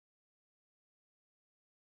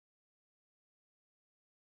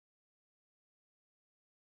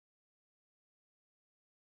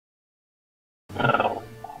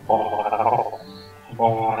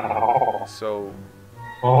So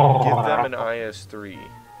give them an IS-3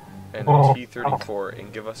 and a T-34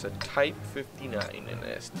 and give us a Type 59 and an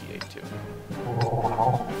STA-2.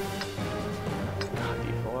 God,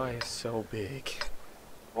 the OI is so big.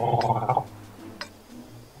 So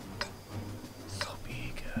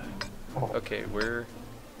big. Okay, where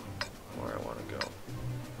I want to go.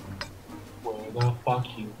 Where the fuck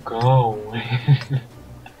you going?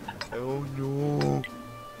 Oh no.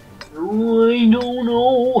 I don't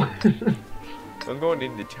know. I'm going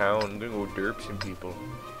into town. I'm gonna go derp some people.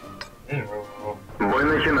 Бой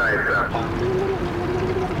начинается.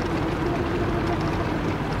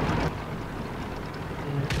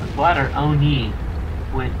 I'm glad our Oni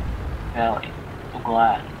went Valley. I'm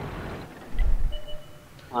glad.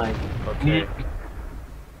 Like, Okay.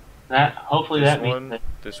 that. Hopefully that means that.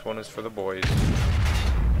 This one is for the boys.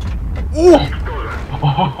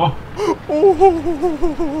 Oh,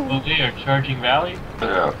 they are charging Valley,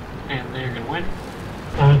 Yeah. and they're gonna win.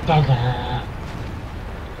 I'm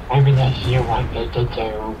gonna see what they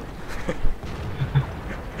do.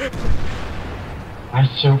 I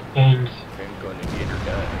shoot things. I'm going to get her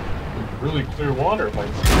done. Really clear water,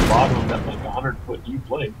 like the bottom of that, like 100-foot deep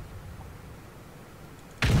lake.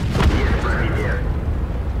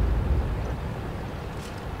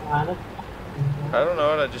 I don't know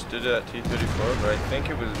what I just did at T-34, but I think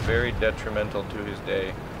it was very detrimental to his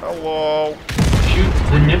day. Hello! Shoot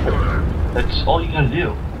the nipple. That's all you gotta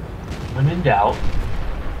do. When in doubt,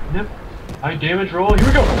 nip. High damage roll. Here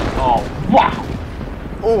we go. Oh, wow!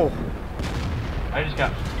 Oh! I just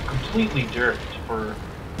got completely derped for.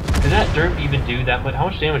 Did that derp even do that much? How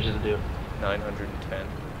much damage does it do? 910.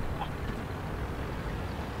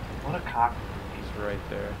 What a cock. He's right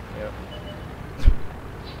there. Yep.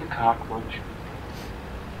 The cockroach.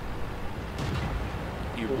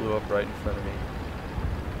 You blew up right in front of me.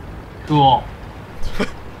 Cool.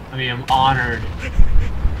 I mean, I'm honored.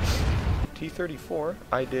 T-34,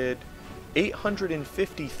 I did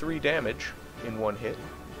 853 damage in one hit.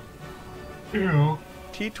 Ew.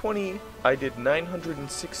 T-20, I did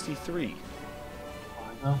 963.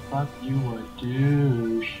 Why the fuck you a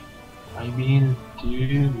douche? I mean,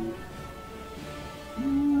 dude. Oh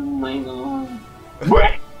my god.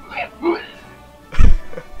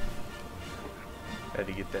 Had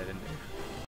to get that in there.